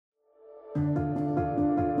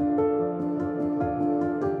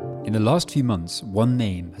In the last few months, one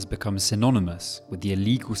name has become synonymous with the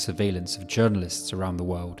illegal surveillance of journalists around the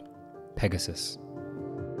world: Pegasus.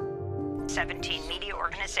 17 media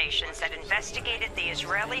organizations that investigated the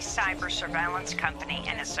Israeli cyber surveillance company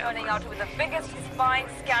NSO. Turning out with the biggest spying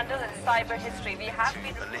scandal in cyber history. We have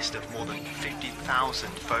been a list of more than 50,000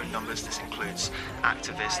 phone numbers. This includes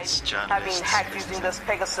activists, journalists. Have been hacked using this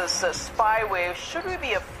Pegasus spyware. Should we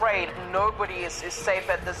be afraid? Nobody is safe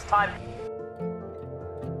at this time.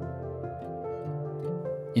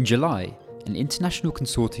 In July, an international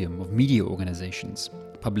consortium of media organizations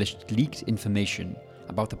published leaked information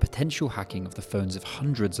about the potential hacking of the phones of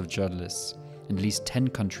hundreds of journalists in at least 10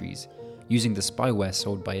 countries using the spyware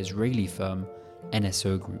sold by Israeli firm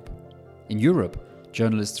NSO Group. In Europe,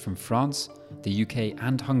 journalists from France, the UK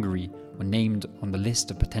and Hungary were named on the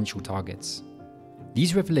list of potential targets.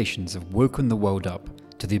 These revelations have woken the world up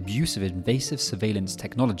to the abuse of invasive surveillance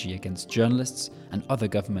technology against journalists and other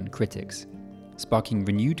government critics, sparking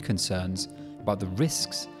renewed concerns about the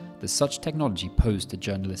risks that such technology posed to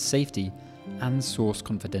journalists' safety and source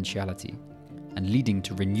confidentiality, and leading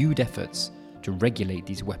to renewed efforts to regulate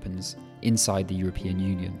these weapons inside the European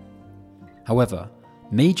Union. However,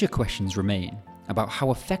 major questions remain about how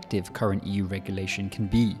effective current EU regulation can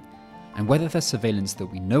be, and whether the surveillance that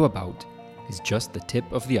we know about is just the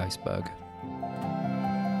tip of the iceberg.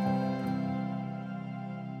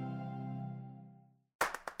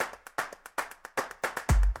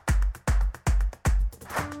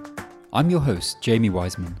 I'm your host, Jamie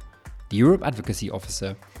Wiseman, the Europe Advocacy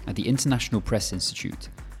Officer at the International Press Institute,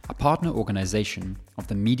 a partner organisation of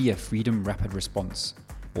the Media Freedom Rapid Response,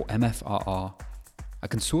 or MFRR, a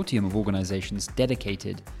consortium of organisations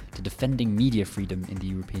dedicated to defending media freedom in the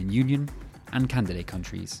European Union and candidate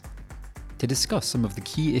countries. To discuss some of the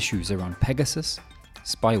key issues around Pegasus,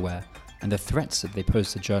 spyware, and the threats that they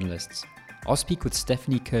pose to journalists, I'll speak with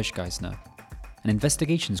Stephanie Kirschgeisner, an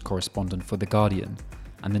investigations correspondent for The Guardian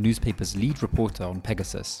and the newspaper's lead reporter on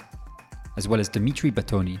Pegasus, as well as Dimitri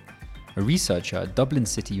Battoni, a researcher at Dublin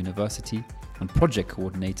City University and project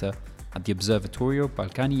coordinator at the Observatorio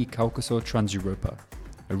Balcani Caucaso Transeuropa,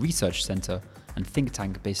 a research centre and think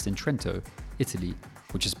tank based in Trento, Italy,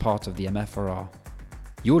 which is part of the MFRR.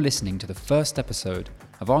 You're listening to the first episode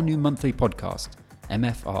of our new monthly podcast,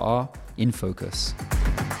 MFRR in Focus.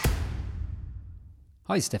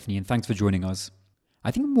 Hi Stephanie, and thanks for joining us. I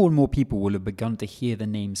think more and more people will have begun to hear the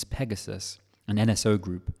names Pegasus and NSO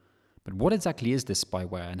Group. But what exactly is this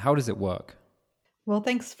spyware and how does it work? Well,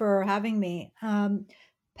 thanks for having me.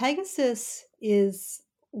 Pegasus is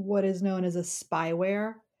what is known as a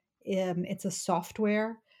spyware. It's a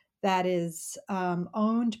software that is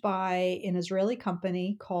owned by an Israeli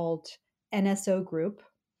company called NSO Group.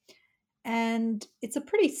 And it's a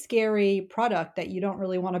pretty scary product that you don't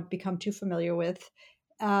really want to become too familiar with.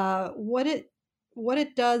 What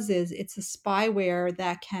it does is it's a spyware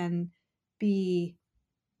that can be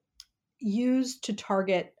used to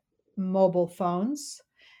target mobile phones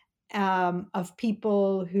of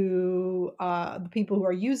people who the people who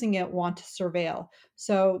are using it want to surveil.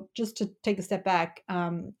 So just to take a step back,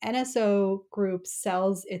 NSO Group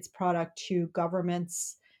sells its product to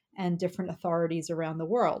governments and different authorities around the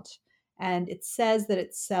world. And it says that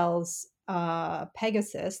it sells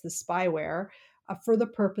Pegasus, the spyware, for the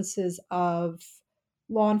purposes of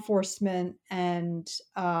law enforcement and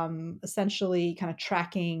essentially kind of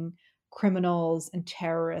tracking criminals and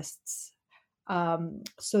terrorists,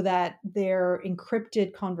 so that their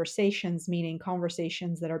encrypted conversations, meaning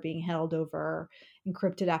conversations that are being held over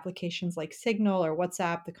encrypted applications like Signal or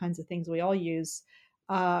WhatsApp, the kinds of things we all use,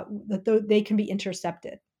 that they can be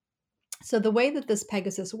intercepted. So the way that this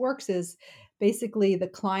Pegasus works is basically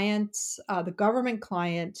the government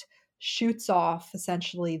client shoots off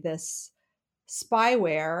essentially this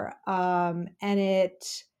spyware, and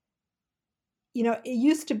it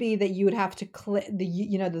used to be that you would have to click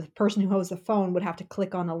the person who holds the phone would have to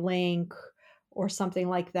click on a link or something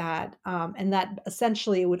like that. And that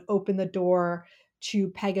essentially it would open the door to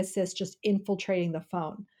Pegasus just infiltrating the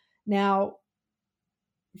phone. Now,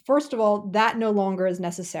 first of all, that no longer is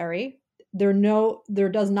necessary. There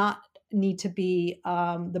does not need to be,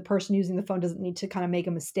 the person using the phone doesn't need to kind of make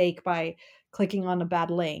a mistake by clicking on a bad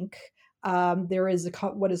link. There is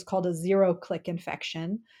what is called a zero-click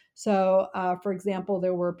infection. So, for example,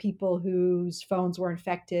 there were people whose phones were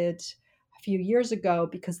infected a few years ago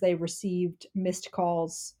because they received missed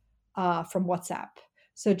calls from WhatsApp.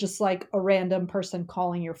 So just like a random person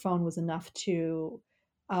calling your phone was enough to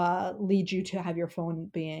lead you to have your phone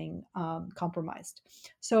being compromised.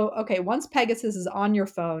 So, okay, once Pegasus is on your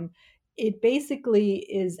phone, it basically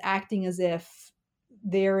is acting as if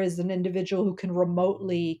there is an individual who can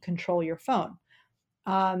remotely control your phone.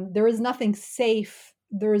 There is nothing safe.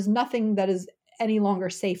 There is nothing that is any longer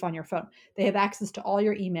safe on your phone. They have access to all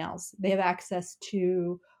your emails. They have access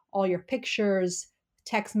to all your pictures,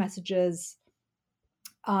 text messages,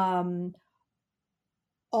 all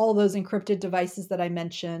those encrypted devices that I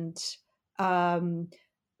mentioned.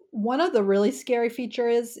 One of the really scary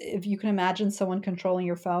features is, if you can imagine someone controlling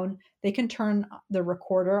your phone, they can turn the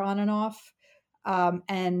recorder on and off,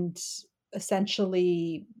 and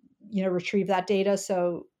essentially, retrieve that data.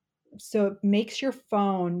 So it makes your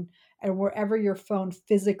phone, and wherever your phone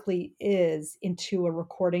physically is, into a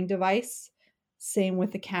recording device. Same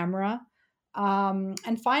with the camera.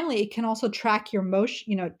 And finally, it can also track your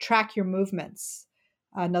motion, track your movements.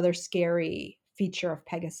 Another scary feature of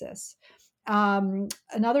Pegasus.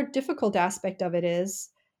 Another difficult aspect of it is,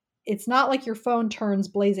 it's not like your phone turns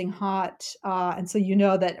blazing hot, and so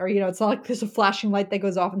that, or it's not like there's a flashing light that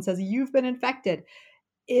goes off and says you've been infected.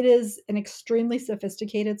 It is an extremely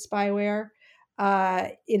sophisticated spyware.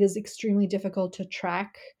 It is extremely difficult to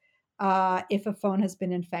track if a phone has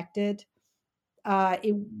been infected.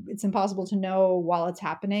 It's impossible to know while it's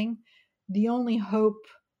happening. The only hope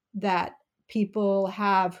that people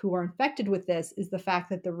have who are infected with this is the fact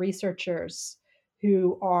that the researchers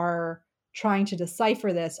who are trying to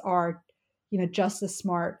decipher this are, just as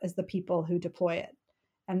smart as the people who deploy it.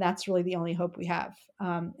 And that's really the only hope we have.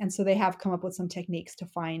 And so they have come up with some techniques to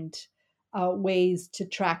find ways to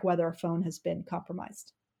track whether a phone has been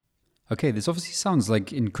compromised. Okay, this obviously sounds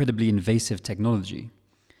like incredibly invasive technology.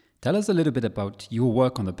 Tell us a little bit about your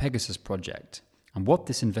work on the Pegasus project and what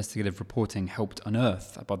this investigative reporting helped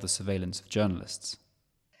unearth about the surveillance of journalists.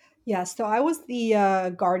 Yes, so I was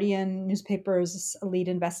the Guardian newspaper's lead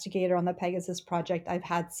investigator on the Pegasus project. I've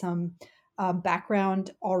had some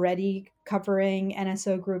background already covering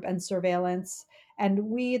NSO Group and surveillance. And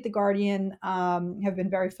we at the Guardian have been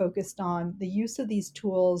very focused on the use of these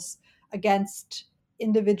tools against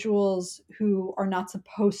individuals who are not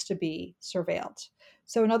supposed to be surveilled.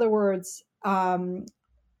 So in other words,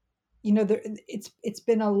 it's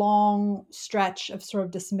been a long stretch of sort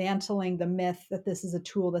of dismantling the myth that this is a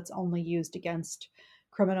tool that's only used against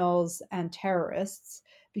criminals and terrorists,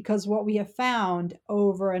 because what we have found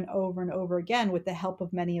over and over and over again, with the help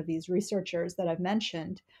of many of these researchers that I've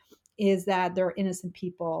mentioned, is that there are innocent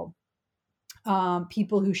people,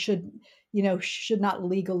 people who should not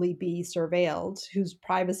legally be surveilled, whose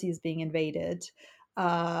privacy is being invaded,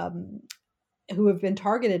 who have been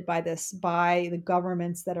targeted by the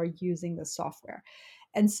governments that are using this software.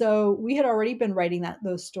 And so we had already been writing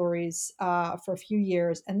those stories for a few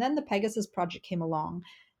years. And then the Pegasus project came along.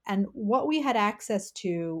 And what we had access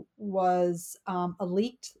to was a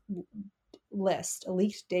leaked list, a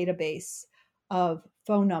leaked database of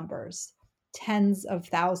phone numbers, tens of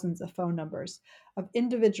thousands of phone numbers of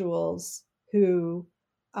individuals who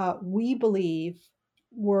we believe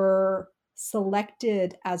were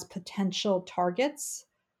selected as potential targets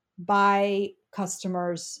by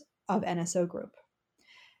customers of NSO Group.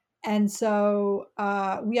 And so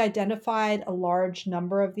we identified a large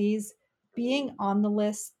number of these. Being on the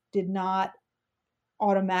list did not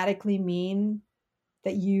automatically mean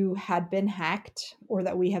that you had been hacked, or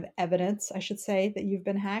that we have evidence, I should say, that you've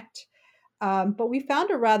been hacked. But we found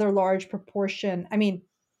a rather large proportion,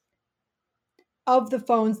 of the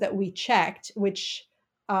phones that we checked, which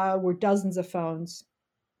were dozens of phones.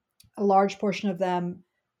 A large portion of them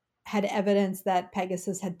had evidence that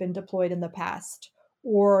Pegasus had been deployed in the past,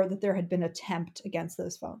 or that there had been an attempt against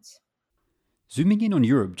those phones. Zooming in on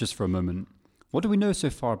Europe just for a moment, what do we know so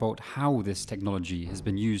far about how this technology has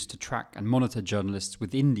been used to track and monitor journalists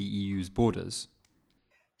within the EU's borders?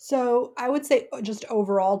 So I would say, just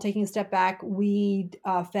overall, taking a step back, we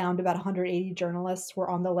found about 180 journalists were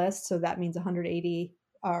on the list. So that means 180,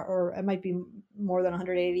 or it might be more than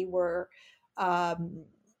 180, were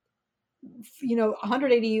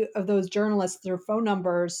 180 of those journalists, their phone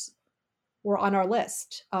numbers were on our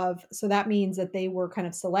list so that means that they were kind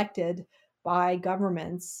of selected by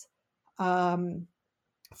governments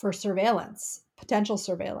for surveillance, potential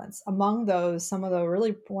surveillance. Among those,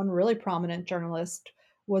 one really prominent journalist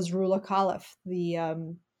was Rula Khalaf,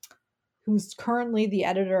 who's currently the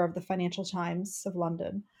editor of the Financial Times of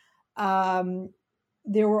London.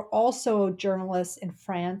 There were also journalists in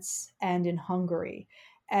France and in Hungary.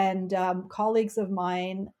 And colleagues of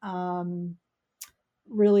mine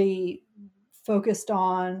really focused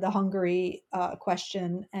on the Hungary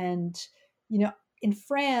question. And, in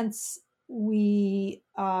France, we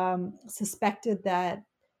suspected that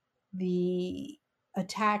the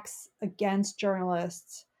attacks against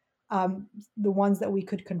journalists, the ones that we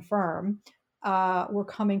could confirm, were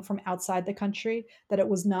coming from outside the country, that it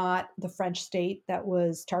was not the French state that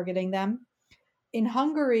was targeting them. In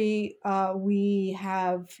Hungary, we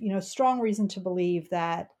have strong reason to believe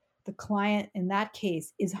that the client in that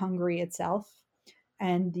case is Hungary itself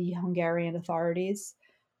and the Hungarian authorities.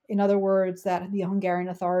 In other words, that the Hungarian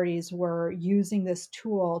authorities were using this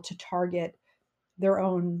tool to target their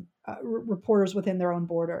own reporters within their own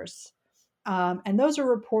borders. And those are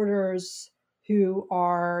reporters who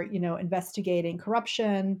are, investigating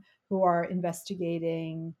corruption, who are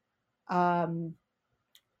investigating, the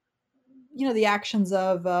actions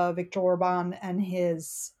of Viktor Orban and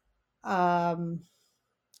his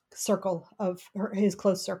his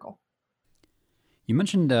close circle. You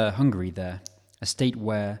mentioned Hungary there, a state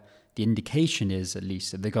where the indication is, at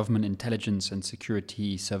least, that the government intelligence and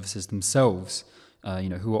security services themselves,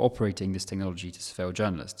 who are operating this technology to surveil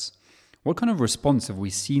journalists. What kind of response have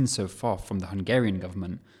we seen so far from the Hungarian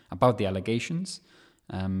government about the allegations?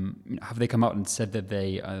 Have they come out and said that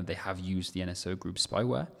they have used the NSO Group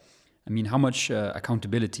spyware? I mean, how much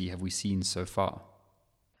accountability have we seen so far?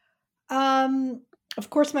 Of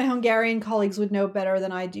course, my Hungarian colleagues would know better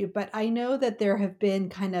than I do, but I know that there have been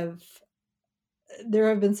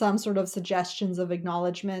some sort of suggestions of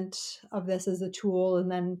acknowledgement of this as a tool. And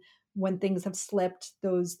then when things have slipped,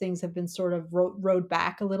 those things have been sort of rode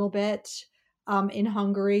back a little bit in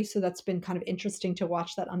Hungary. So that's been kind of interesting to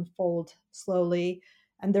watch that unfold slowly.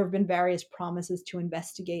 And there have been various promises to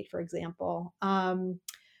investigate, for example.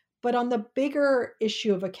 But on the bigger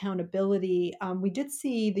issue of accountability, we did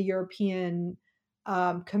see the European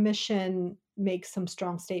Commission make some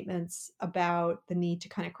strong statements about the need to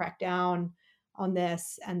kind of crack down on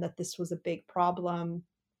this and that this was a big problem.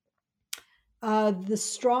 The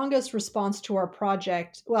strongest response to our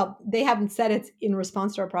project, well, they haven't said it's in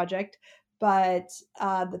response to our project, but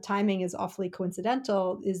the timing is awfully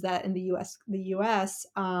coincidental, is that in the US,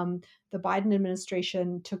 the Biden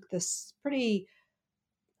administration took this pretty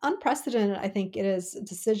unprecedented, I think it is,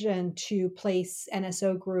 decision to place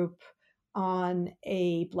NSO Group on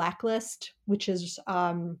a blacklist, which is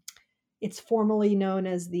it's formally known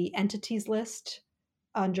as the Entities List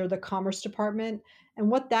under the Commerce Department. And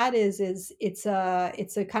what that is it's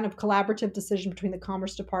a kind of collaborative decision between the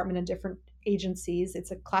Commerce Department and different agencies.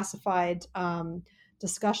 It's a classified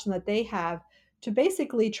discussion that they have to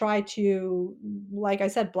basically try to, like I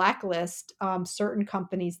said, blacklist certain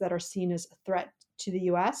companies that are seen as a threat to the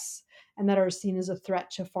U.S. and that are seen as a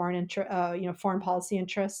threat to foreign policy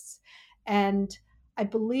interests. And I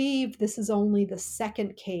believe this is only the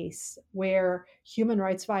second case where human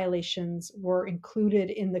rights violations were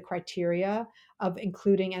included in the criteria of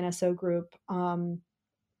including NSO Group on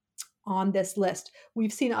this list.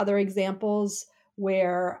 We've seen other examples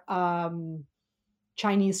where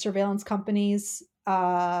Chinese surveillance companies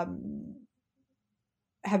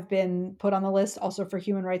have been put on the list also for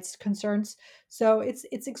human rights concerns. So it's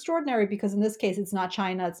extraordinary because in this case, it's not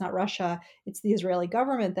China, it's not Russia, it's the Israeli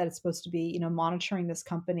government that is supposed to be, monitoring this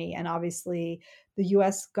company. And obviously the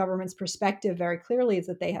US government's perspective very clearly is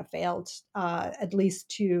that they have failed, at least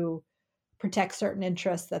to protect certain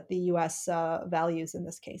interests that the US values in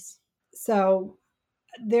this case. So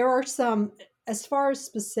there are some, as far as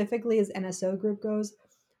specifically as NSO Group goes,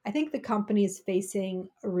 I think the company is facing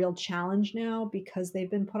a real challenge now because they've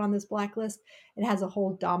been put on this blacklist. It has a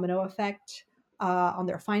whole domino effect on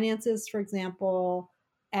their finances, for example,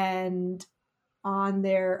 and on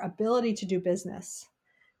their ability to do business,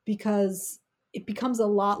 because it becomes a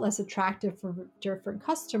lot less attractive for different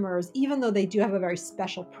customers, even though they do have a very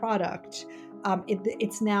special product.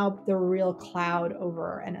 It's now the real cloud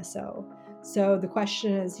over NSO. So the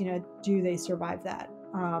question is, do they survive that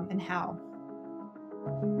and how?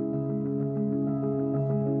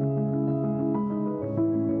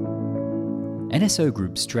 NSO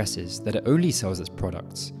Group stresses that it only sells its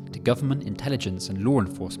products to government intelligence and law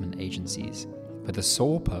enforcement agencies for the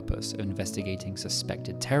sole purpose of investigating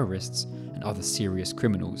suspected terrorists and other serious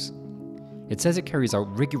criminals. It says it carries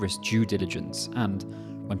out rigorous due diligence and,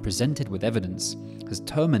 when presented with evidence, has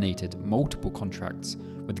terminated multiple contracts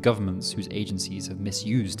with governments whose agencies have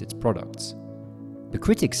misused its products. The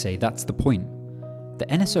critics say that's the point. The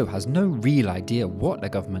NSO has no real idea what the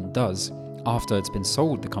government does after it's been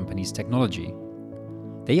sold the company's technology.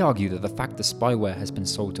 They argue that the fact the spyware has been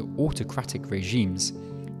sold to autocratic regimes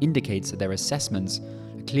indicates that their assessments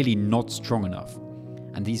are clearly not strong enough,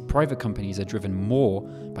 and these private companies are driven more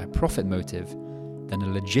by a profit motive than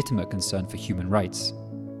a legitimate concern for human rights.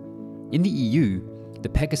 In the EU, the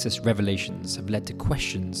Pegasus revelations have led to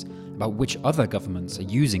questions about which other governments are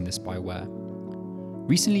using the spyware.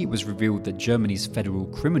 Recently, it was revealed that Germany's Federal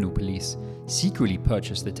Criminal Police secretly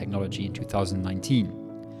purchased the technology in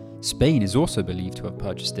 2019. Spain is also believed to have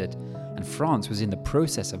purchased it, and France was in the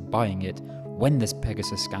process of buying it when this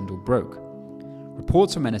Pegasus scandal broke.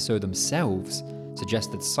 Reports from NSO themselves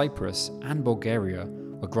suggest that Cyprus and Bulgaria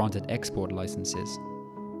were granted export licenses.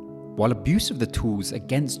 While abuse of the tools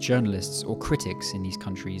against journalists or critics in these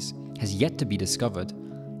countries has yet to be discovered,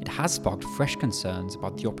 it has sparked fresh concerns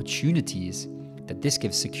about the opportunities that this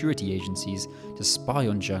gives security agencies to spy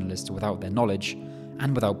on journalists without their knowledge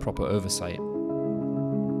and without proper oversight.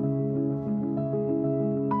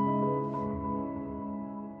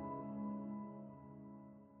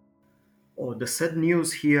 The sad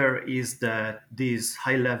news here is that these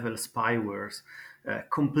high-level spywares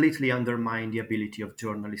completely undermine the ability of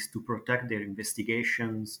journalists to protect their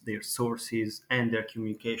investigations, their sources, and their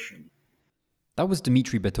communication. That was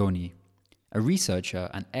Dimitri Bettoni, a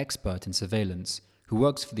researcher and expert in surveillance who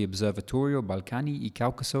works for the Observatorio Balcani e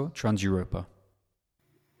Caucaso Trans-Europa.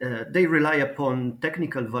 They rely upon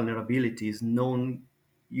technical vulnerabilities known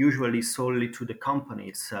usually solely to the company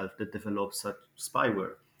itself that develops such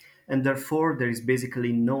spyware. And therefore, there is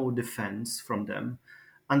basically no defense from them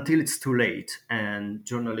until it's too late and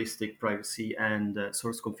journalistic privacy and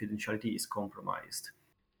source confidentiality is compromised.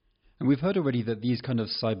 And we've heard already that these kind of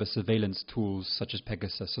cyber surveillance tools, such as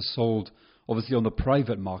Pegasus, are sold obviously on the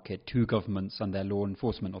private market to governments and their law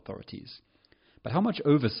enforcement authorities. But how much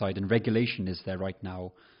oversight and regulation is there right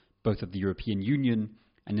now, both of the European Union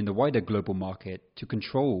and in the wider global market, to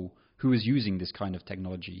control who is using this kind of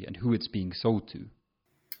technology and who it's being sold to?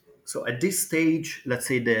 So at this stage, let's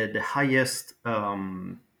say the highest,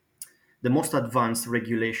 the most advanced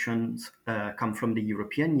regulations come from the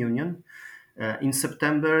European Union. In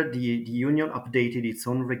September, the Union updated its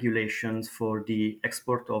own regulations for the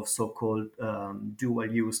export of so-called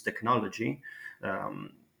dual-use technology.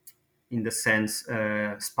 In the sense,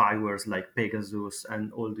 spywares like Pegasus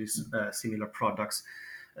and all these similar products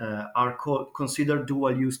are considered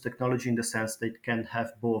dual-use technology in the sense that it can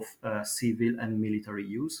have both civil and military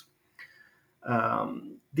use.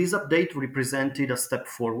 This update represented a step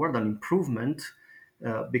forward, an improvement,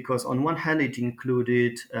 because on one hand it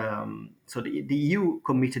included, so the EU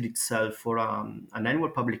committed itself for an annual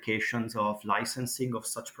publications of licensing of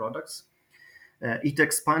such products. It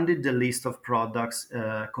expanded the list of products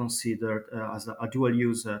considered as a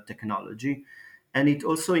dual-use technology, and it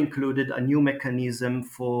also included a new mechanism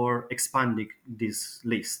for expanding this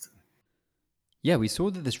list. Yeah, we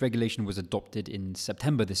saw that this regulation was adopted in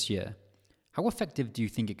September this year. How effective do you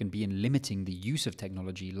think it can be in limiting the use of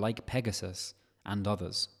technology like Pegasus and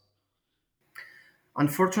others?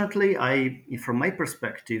 Unfortunately, from my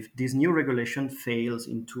perspective, this new regulation fails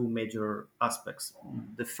in two major aspects.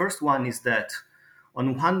 The first one is that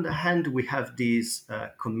on one hand, we have this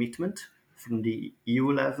commitment from the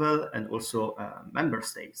EU level and also member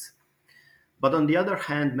states. But on the other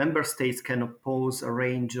hand, member states can oppose a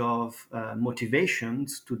range of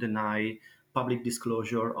motivations to deny public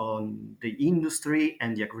disclosure on the industry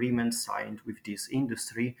and the agreements signed with this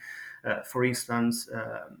industry. For instance,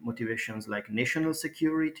 motivations like national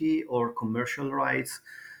security or commercial rights.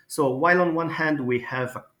 So while on one hand we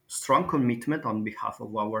have a strong commitment on behalf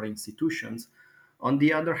of our institutions, on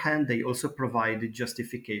the other hand, they also provided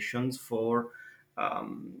justifications for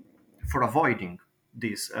avoiding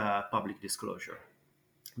this public disclosure.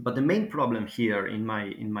 But the main problem here, in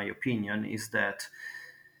my opinion, is that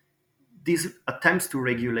these attempts to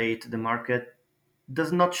regulate the market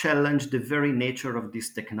does not challenge the very nature of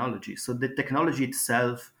this technology. So the technology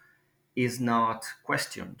itself is not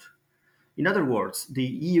questioned. In other words, the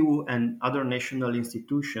EU and other national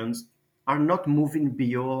institutions are not moving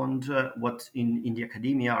beyond what in the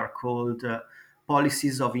academia are called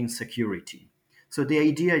policies of insecurity. So the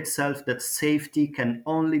idea itself that safety can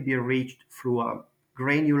only be reached through a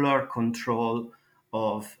granular control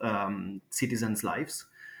of citizens' lives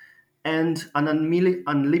and an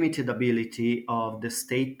unlimited ability of the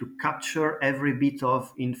state to capture every bit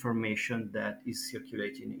of information that is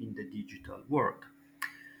circulating in the digital world.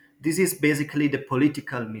 This is basically the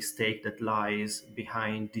political mistake that lies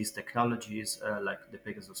behind these technologies like the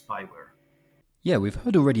Pegasus spyware. Yeah, we've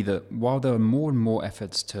heard already that while there are more and more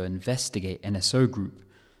efforts to investigate NSO Group,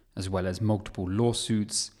 as well as multiple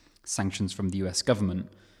lawsuits, sanctions from the US government,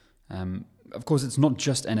 of course it's not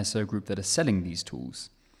just NSO Group that are selling these tools.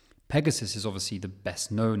 Pegasus is obviously the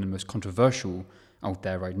best known and most controversial out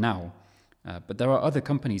there right now, but there are other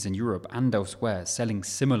companies in Europe and elsewhere selling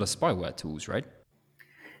similar spyware tools, right?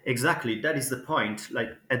 Exactly, that is the point. Like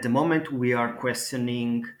at the moment, we are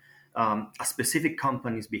questioning a specific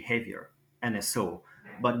company's behavior, NSO,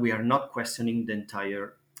 but we are not questioning the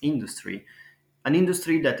entire industry. An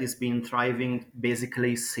industry that has been thriving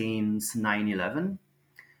basically since 9/11,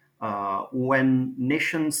 when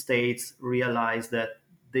nation states realized that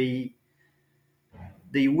they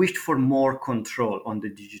wished for more control on the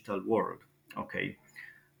digital world. Okay,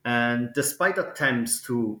 and despite attempts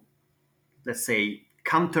to, let's say,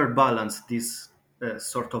 counterbalance this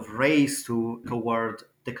sort of race toward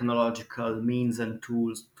technological means and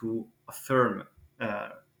tools to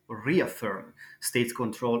reaffirm states'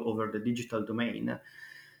 control over the digital domain,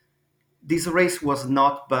 this race was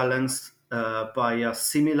not balanced by a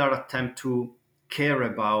similar attempt to care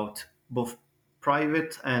about both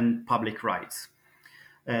private and public rights.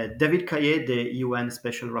 David Kaye, the UN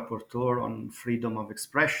Special Rapporteur on Freedom of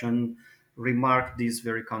Expression, remarked this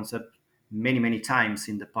very concept many times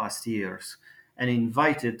in the past years and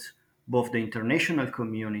invited both the international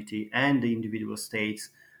community and the individual states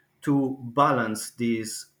to balance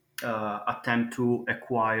this attempt to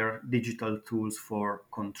acquire digital tools for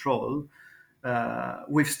control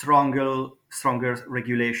with stronger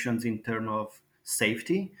regulations in terms of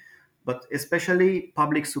safety, but especially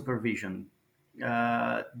public supervision.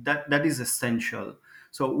 That is essential.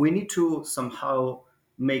 So we need to somehow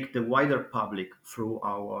make the wider public, through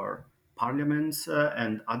our parliaments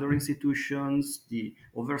and other institutions, the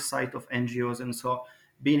oversight of NGOs and so on,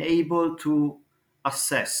 being able to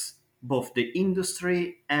assess both the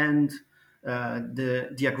industry and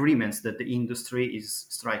the agreements that the industry is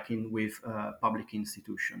striking with public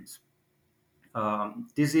institutions.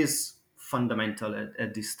 This is fundamental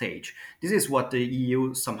at this stage. This is what the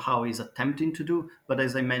EU somehow is attempting to do, but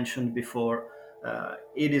as I mentioned before,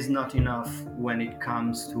 it is not enough when it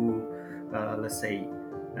comes to, let's say,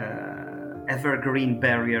 evergreen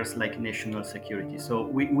barriers like national security. So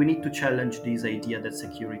we need to challenge this idea that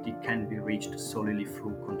security can be reached solely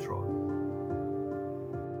through control.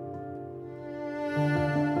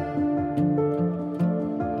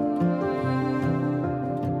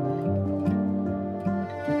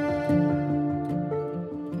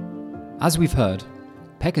 As we've heard,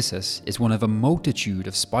 Pegasus is one of a multitude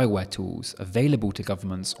of spyware tools available to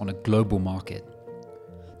governments on a global market.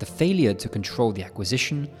 The failure to control the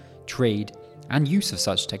acquisition, trade, and use of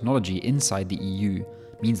such technology inside the EU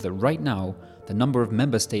means that right now, the number of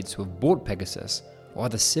member states who have bought Pegasus or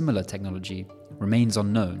other similar technology remains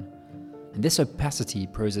unknown, and this opacity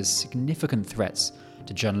poses significant threats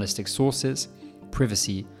to journalistic sources,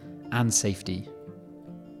 privacy, and safety.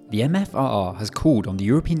 The MFRR has called on the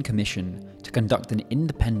European Commission to conduct an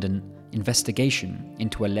independent investigation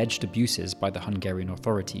into alleged abuses by the Hungarian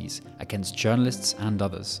authorities against journalists and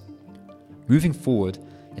others. Moving forward,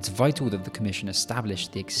 it's vital that the Commission establish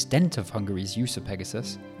the extent of Hungary's use of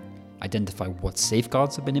Pegasus, identify what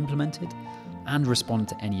safeguards have been implemented, and respond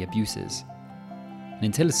to any abuses. And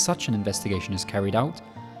until such an investigation is carried out,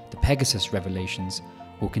 the Pegasus revelations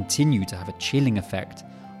will continue to have a chilling effect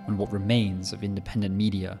on what remains of independent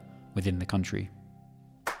media within the country.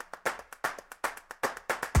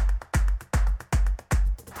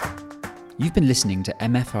 You've been listening to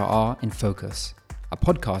MFRR in Focus, a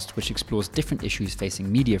podcast which explores different issues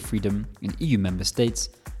facing media freedom in EU member states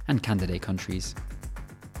and candidate countries.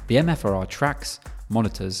 The MFRR tracks,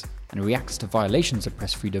 monitors, and reacts to violations of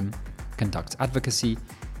press freedom, conducts advocacy,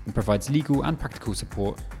 and provides legal and practical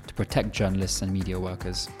support to protect journalists and media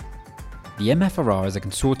workers. The MFRR is a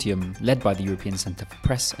consortium led by the European Centre for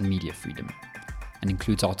Press and Media Freedom and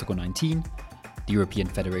includes Article 19, the European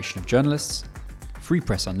Federation of Journalists, Free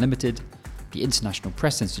Press Unlimited, the International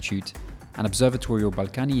Press Institute, and Observatoriul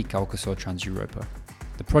Balcanii Caucaso Trans-Europa.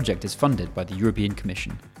 The project is funded by the European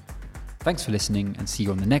Commission. Thanks for listening, and see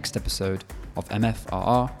you on the next episode of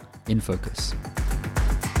MFRR in Focus.